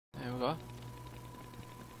go.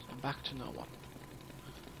 So I'm back to no one.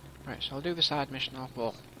 Right, so I'll do the side mission. I'll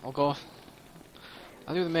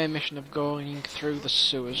do the main mission of going through the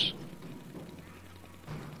sewers.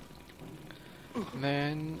 And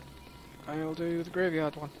then I'll do the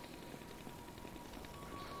graveyard one.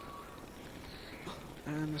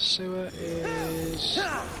 And the sewer is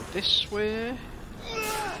this way.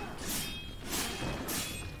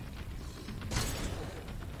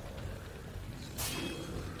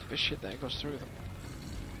 There's shit that goes through them.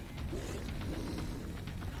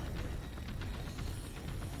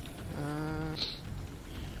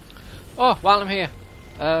 Oh, while I'm here,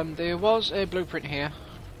 there was a blueprint here,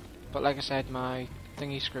 but like I said, my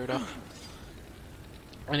thingy screwed up,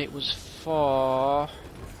 and it was for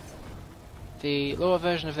the lower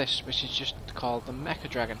version of this, which is just called the Mecha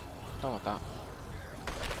Dragon. Don't want that.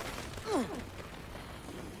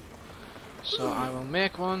 So I will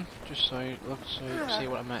make one, just so you see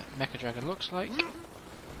what a Mecha Dragon looks like, in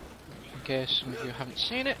case some of you haven't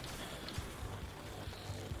seen it.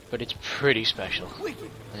 But it's pretty special.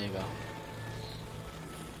 There you go.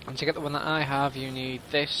 And to get the one that I have, you need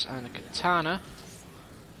this and a katana,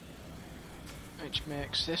 which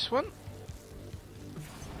makes this one,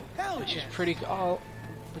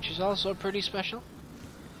 which is also pretty special.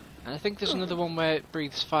 And I think there's another one where it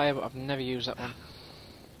breathes fire, but I've never used that one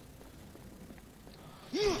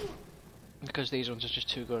because these ones are just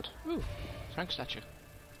too good. Ooh, Frank statue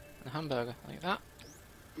and a hamburger like that.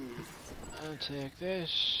 I'll take this.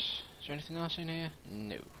 Is there anything else in here?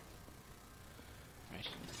 No. Right.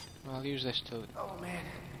 Well, I'll use this till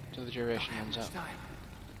the duration runs out.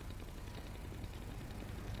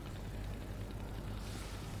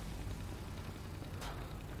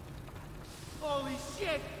 Holy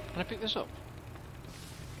shit! Can I pick this up?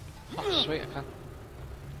 Oh, sweet, I can.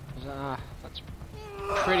 That's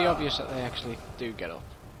pretty obvious that they actually do get up.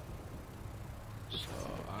 So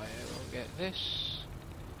I will get this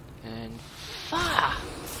and fire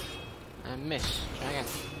and miss. Try again.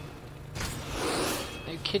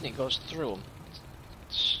 Are you kidding? It goes through them.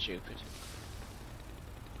 It's stupid.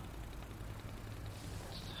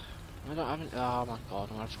 Oh my god! I'm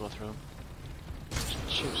gonna have to go through them.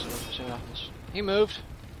 Shoot, see what happens. He moved.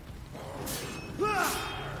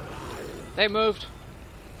 They moved.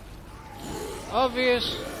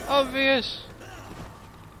 Obvious. Obvious.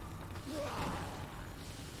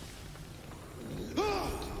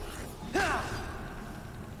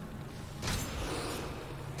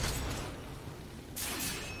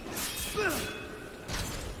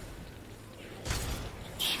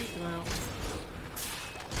 Shoot them out.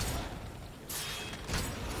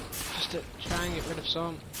 Just to try and get rid of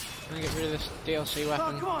some. Try and get rid of this DLC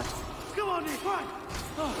weapon. Come on, Nick, come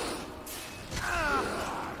on!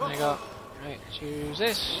 There you go. Right, choose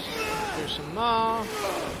this. Do some more.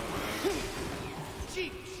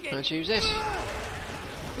 Let's use this.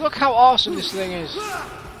 Look how awesome this thing is. Look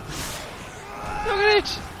at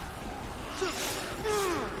it.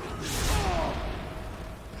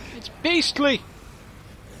 It's beastly.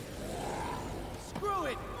 Screw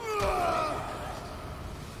it!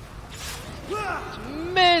 It's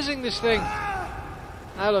amazing, this thing.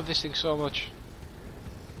 I love this thing so much.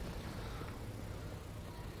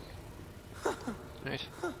 Right.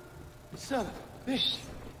 Son of a bitch.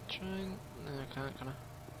 Trying. No, I can't, can I?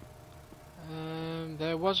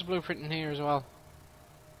 There was a blueprint in here as well.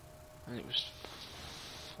 And it was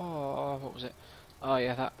for. What was it? Oh,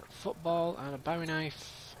 yeah, that football and a bowie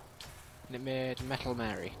knife. And it made Metal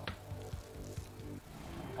Mary.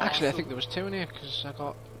 Actually, I think there was two in here because I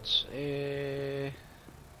got a.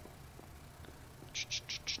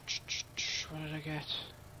 What did I get?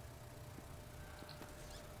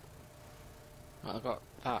 Well, I got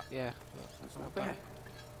that, yeah. That's not bad.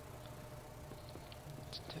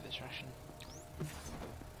 Let's take this ration.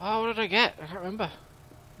 Oh, what did I get? I can't remember.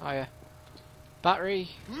 Oh, yeah. Battery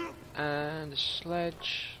and a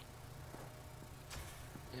sledge.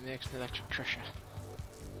 It makes an electric crusher.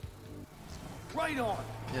 Right on!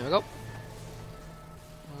 There we go.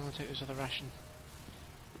 I'll take this other ration.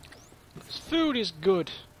 This food is good.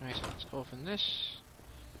 Right, let's open this.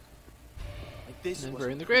 Like this and then we're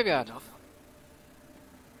in the graveyard. enough.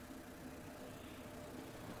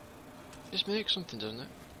 This makes something, doesn't it?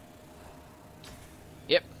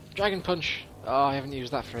 Yep, Dragon Punch. Oh, I haven't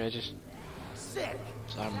used that for ages. Sick!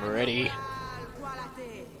 So I'm ready.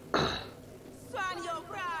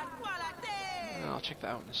 I'll check that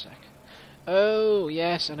out in a sec. Oh,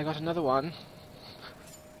 yes, and I got another one.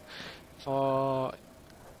 For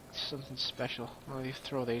something special. I'll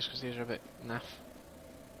throw these because these are a bit naff.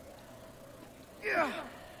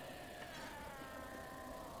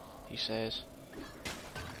 He says.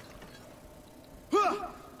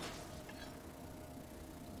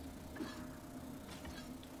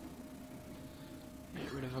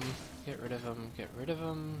 rid of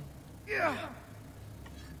them. Yeah.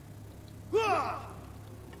 Oh,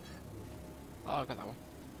 I got that one.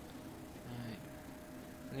 Right.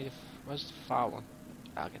 I need where's the far one?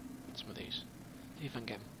 I'll get some of these. See if I can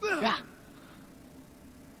get them. Yeah!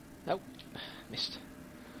 Nope. Missed.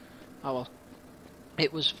 Oh well.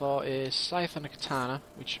 It was for a scythe and a katana,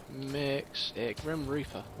 which makes a Grim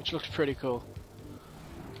Reaper, which looks pretty cool.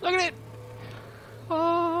 Look at it!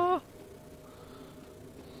 Oh!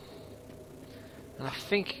 And I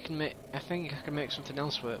think you can make. I think I can make something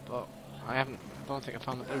else with it, but I haven't. I don't think I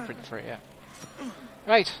found the blueprint for it yet.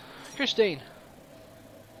 Right, Christine.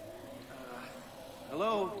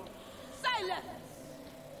 Hello? Silence!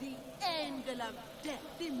 The angel of death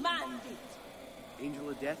demands it. Angel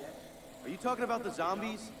of Death? Are you talking about the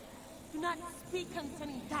zombies? Do not speak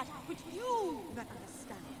concerning that which you do not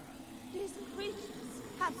understand. These creatures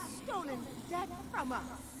have stolen death from us.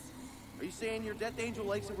 Are you saying your Death Angel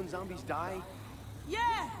likes it when zombies die?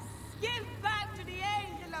 Yes! Give back to the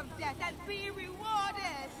angel of death and be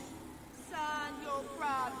rewarded! San yo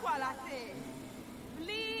proud quality.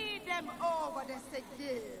 Bleed them over the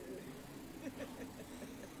sigil.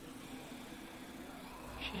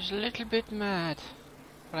 She's a little bit mad,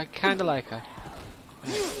 but I kinda like her.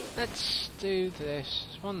 Right, let's do this.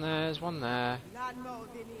 There's one there, there's one there. Lord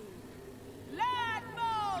Movini. Lord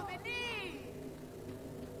Movini!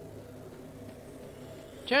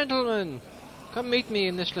 Gentlemen, come meet me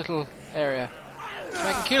in this little area, so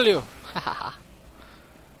I can kill you. Hahaha.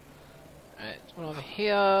 Right, there's one over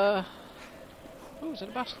here. Oh, is that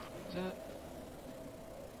a bastard? Is that...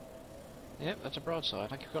 Yep, that's a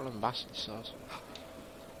broadsword. I keep calling them bastard swords.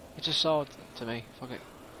 It's a sword to me. Fuck it.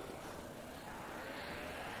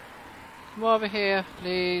 Come over here,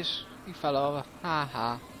 please. You fell over. Ha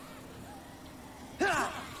ha.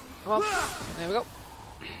 Come on. There we go.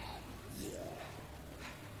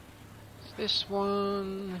 It's this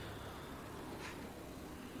one.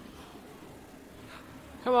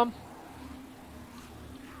 Come on.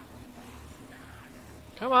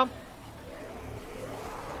 Come on.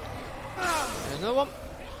 There's another one.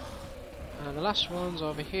 And the last one's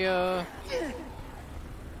over here.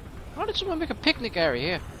 Why did someone make a picnic area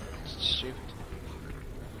here? That's stupid.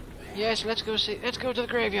 Yes, let's go to the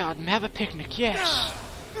graveyard and have a picnic, yes!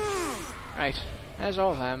 Right, there's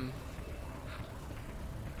all of them.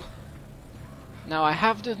 Now I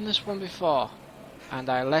have done this one before, and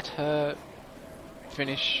I let her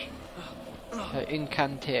finish her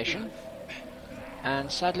incantation,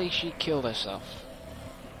 and sadly she killed herself.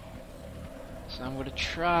 So I'm going to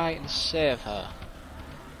try and save her.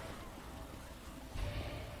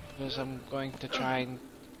 Because I'm going to try and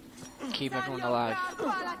keep everyone alive.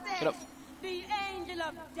 Get up. The angel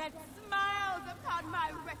of death smiles upon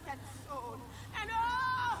my wretched soul. And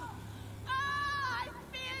oh, I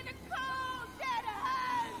feel the cold dead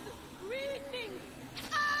hands reaching.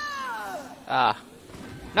 Ah.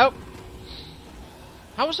 Nope.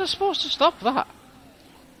 How was I supposed to stop that?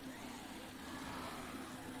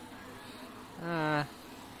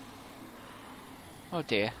 Oh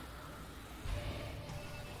dear.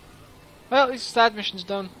 Well, at least the side mission's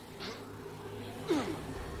done.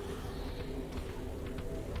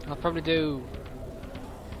 I'll probably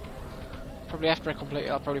after I complete it,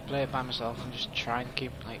 I'll probably play it by myself and just try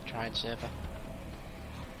and save her.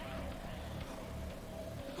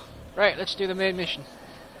 Right, let's do the main mission.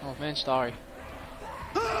 Oh, main story.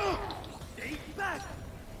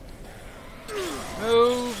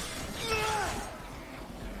 Move!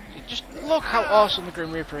 Just look how awesome the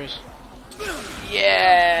Grim Reaper is.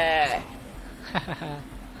 Yeah!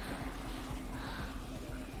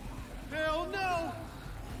 Hell no!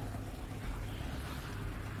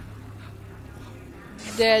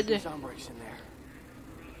 Dead. Zombre's in there.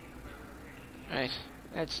 Right,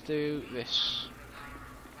 let's do this.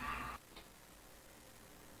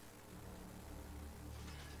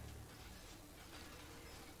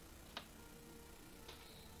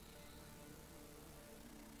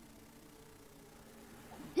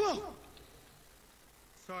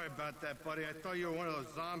 Sorry about that, buddy. I thought you were one of those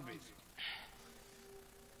zombies.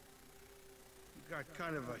 You got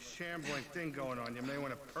kind of a shambling thing going on. You may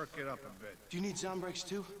want to perk it up a bit. Do you need Zombrex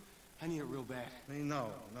too? I need it real bad.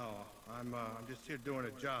 No. I'm just here doing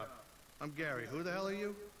a job. I'm Gary. Who the hell are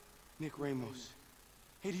you? Nick Ramos.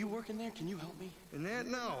 Hey, do you work in there? Can you help me? In there?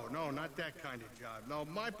 No, not that kind of job. No,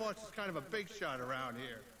 my boss is kind of a big shot around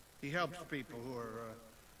here. He helps people who are,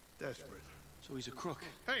 desperate. So he's a crook.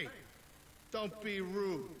 Hey! Don't be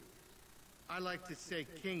rude. I like to say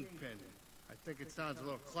kingpin. I think it sounds a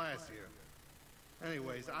little classier.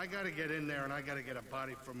 Anyways, I gotta get in there and I gotta get a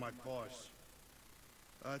body from my boss.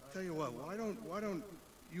 Tell you what, why don't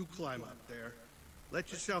you climb up there?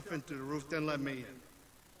 Let yourself into the roof, then let me in.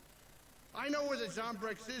 I know where the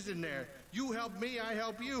Zombrex is in there. You help me, I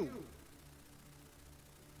help you.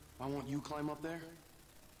 Why won't you climb up there?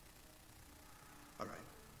 All right.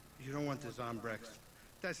 You don't want the Zombrex.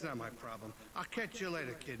 That's not my problem. I'll catch you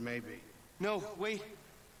later, kid, maybe. No, wait.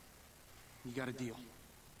 You got a deal.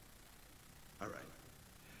 All right.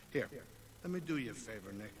 Here, let me do you a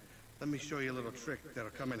favor, Nick. Let me show you a little trick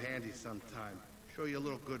that'll come in handy sometime. Show you a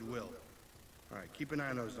little goodwill. All right, keep an eye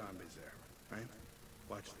on those zombies there, right?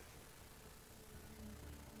 Watch this.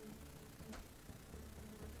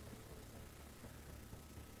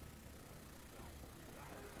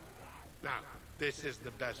 Now, this is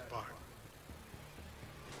the best part.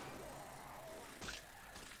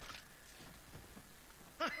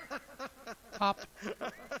 Pop.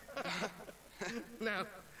 Now,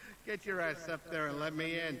 get your ass up there and let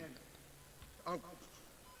me in. Oh,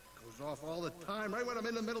 goes off all the time, right when I'm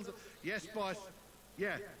in the middle of... Yes, boss.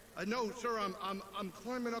 Yeah. No, sir, I'm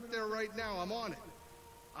climbing up there right now. I'm on it.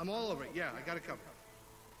 I'm all over it. Yeah, I got it covered.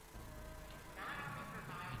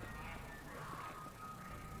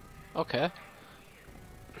 Okay.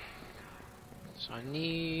 So I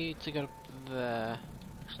need to get up there.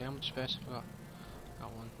 Actually, how much space have I got?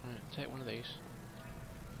 Got one. Right, take one of these.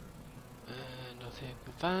 And I'll take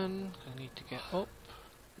the van. I need to get up.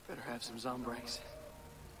 Better have some Zombrex.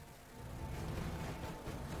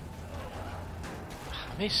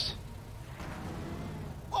 I missed.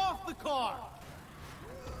 Off the car!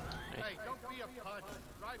 Hey, don't be a punch.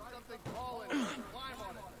 Drive something tall and climb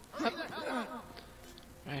on it. Hurry the hell up!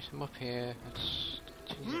 Right, I'm up here. Let's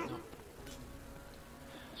continue it up.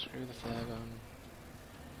 Screw the flag on.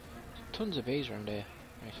 There's tons of bees around here.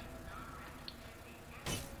 Right.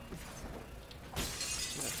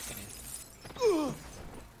 See if I can get in.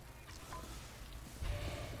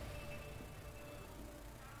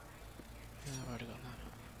 Yeah, I've already got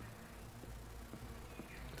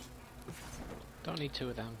that. Don't need two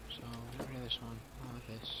of them, so get rid of this one. I'll have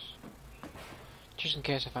this. Just in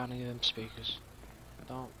case I found any of them speakers.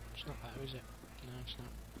 Don't. It's not that, is it? No, it's not.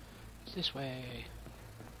 It's this way.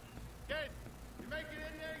 Kid, you make it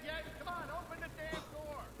in there yet? Come on, open the damn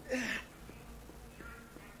door.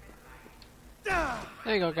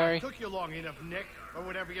 There you go, Gary. Took you long enough, Nick, or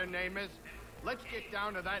whatever your name is. Let's get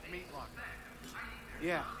down to that meat locker.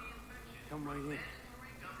 Yeah. Come right in.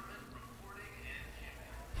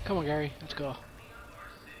 Come on, Gary. Let's go.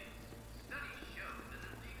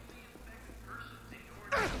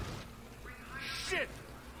 Shit!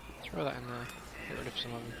 Throw that in there. Get rid of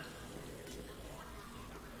some of them.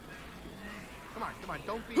 Come on,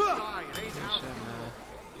 don't be shy. It ain't out. Some,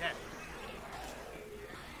 Yes.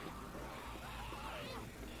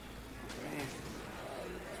 Man,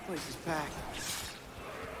 this place is packed.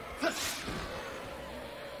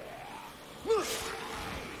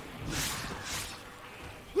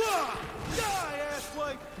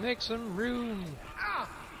 Make some room. Ah!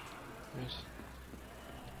 Right.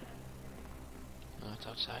 Oh, it's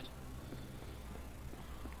outside.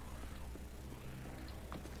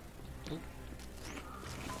 Oop.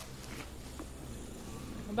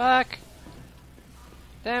 Come back!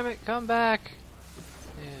 Damn it, come back!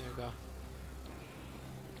 There we go. Right.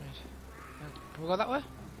 Can we go that way?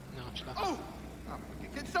 No, it's not. Oh!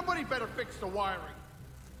 Can somebody better fix the wiring?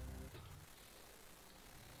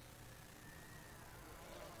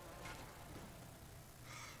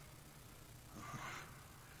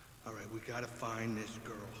 All right, we gotta find this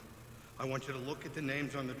girl. I want you to look at the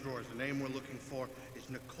names on the drawers. The name we're looking for is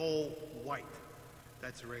Nicole White.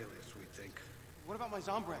 That's her alias, we think. What about my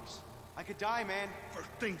Zombrex? I could die, man. First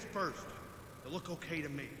things first. They look okay to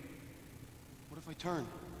me. What if I turn?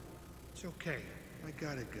 It's okay. I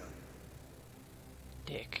got a gun.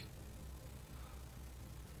 Dick.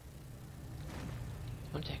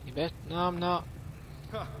 I'm taking a bit. No, I'm not.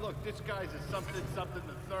 Look, this guy's a something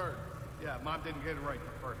the third. Yeah, Mom didn't get it right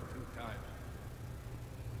the first 2 times.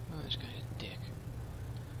 Oh, this guy's a dick.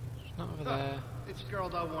 It's not over there. This girl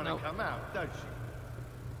don't want to Nope. come out, does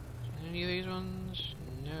she? Any of these ones?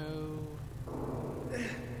 No.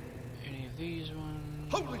 Any of these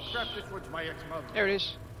ones? Holy crap, this one's my ex-mother. There it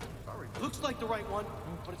is. Sorry. Looks like the right one,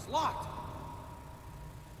 but it's locked.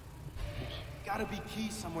 Gotta be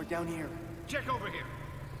keys somewhere down here. Check over here.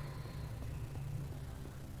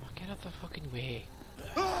 Oh, get out the fucking way.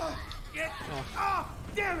 Get Oh. off!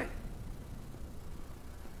 Damn it!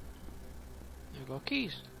 There we go.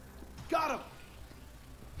 Keys. Got him!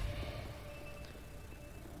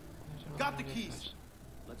 There's all Got the these keys. guys.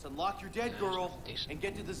 Let's unlock your dead Yeah, girl decent. and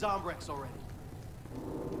get to the Zombrex already.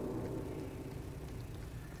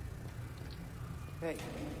 Hey,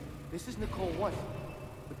 this is Nicole White,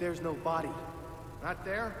 but there's no body. Not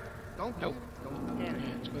there? Don't Nope. Don't panic.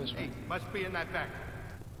 Yeah, let's go this way. Hey, must be in that back.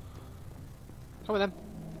 Come with them.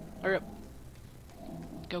 Hurry up.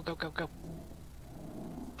 Go, go, go, go.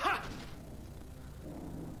 Ha!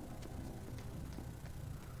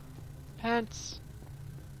 Pants.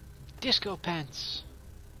 Disco pants.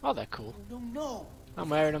 Oh, they're cool. No. I'm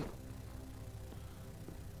wearing them.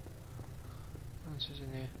 What else is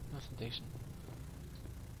in there? Nothing decent.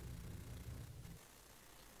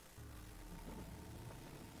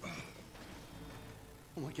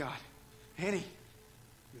 Oh my God. Annie.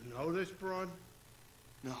 You know this broad?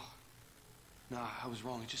 No. Nah, I was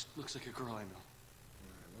wrong. It just looks like a girl I know.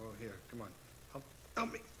 Well, here, come on.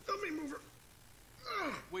 Help me move her.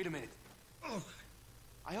 Ugh. Wait a minute. Oh.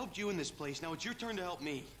 I helped you in this place. Now it's your turn to help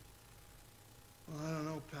me. Well, I don't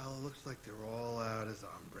know, pal. It looks like they're all out as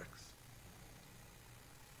bricks.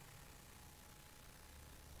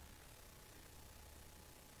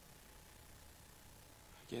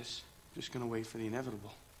 I guess I'm just gonna wait for the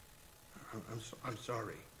inevitable. I'm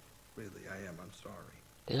sorry. Really, I am. I'm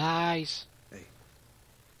sorry. Lies. Hey,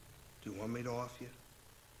 do you want me to off you?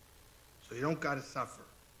 So you don't gotta suffer.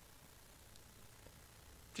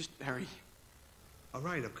 Just hurry. All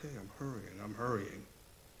right, okay, I'm hurrying.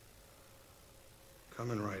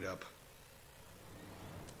 Coming right up.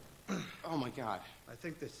 Oh my God. I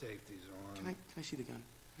think the safety's on. Can I see the gun?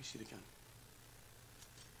 Let me see the gun.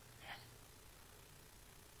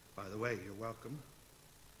 By the way, you're welcome.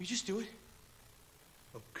 You just do it.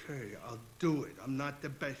 Okay, I'll do it. I'm not the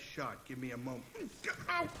best shot. Give me a moment.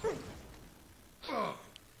 Ow! Oh.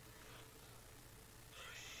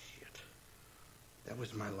 Shit. That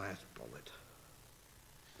was my last bullet.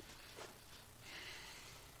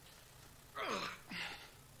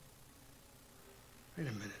 Wait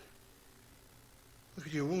a minute. Look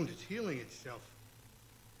at your wound. It's healing itself.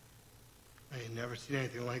 I ain't never seen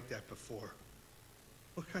anything like that before.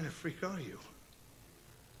 What kind of freak are you?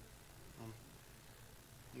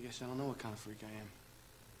 I guess I don't know what kind of freak I am.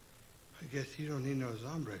 I guess you don't need no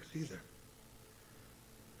Zombrex either.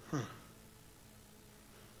 Huh.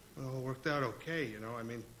 Well, it all worked out okay, you know. I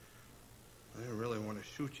mean, I didn't really want to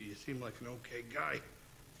shoot you. You seem like an okay guy.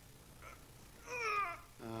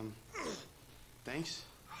 Thanks.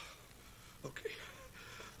 Okay,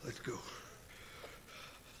 let's go.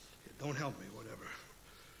 Don't help me, whatever.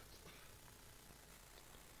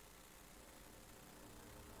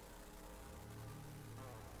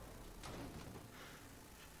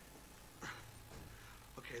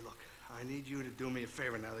 Okay, look, I need you to do me a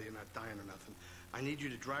favor now that you're not dying or nothing. I need you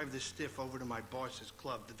to drive this stiff over to my boss's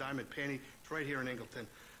club, the Diamond Panty. It's right here in Ingleton.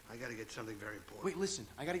 I gotta get something very important. Wait, listen.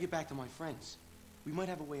 I gotta get back to my friends. We might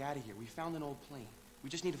have a way out of here. We found an old plane. We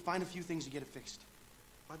just need to find a few things to get it fixed.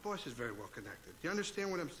 My boss is very well connected. Do you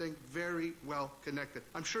understand what I'm saying? Very well connected.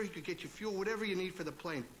 I'm sure he could get you fuel, whatever you need for the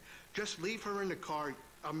plane. Just leave her in the car.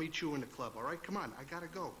 I'll meet you in the club, all right? Come on, I gotta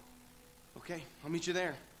go. Okay, I'll meet you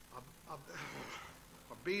there. I'll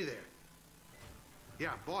be there.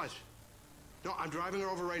 Yeah, boss. No, I'm driving her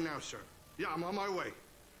over right now, sir. Yeah, I'm on my way.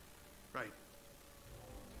 Right.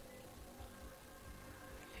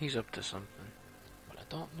 He's up to something, but I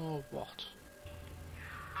don't know what.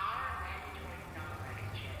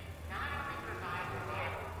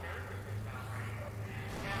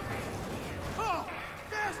 Oh,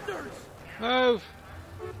 bastards! Move!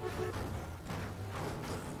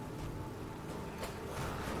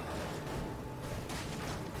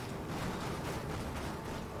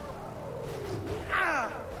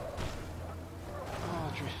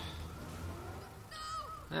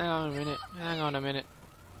 Hang on a minute.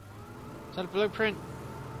 Is that a blueprint?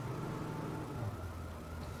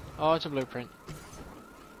 Oh, it's a blueprint.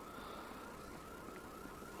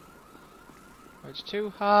 Oh, it's too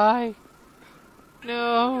high.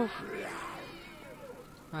 No.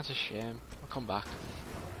 That's a shame. I'll come back.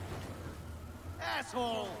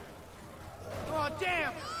 Asshole! Oh,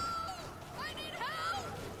 damn! I need help!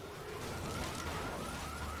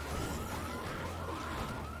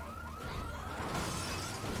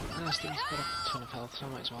 This thing's got a ton of health, so I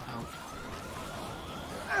might as well help.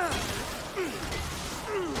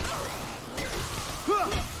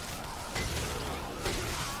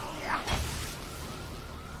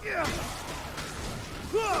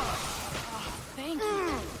 Thank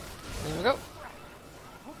you. There we go.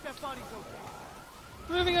 Hope that body's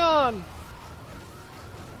okay. Moving on.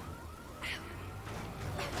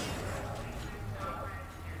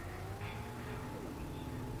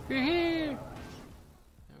 We're here.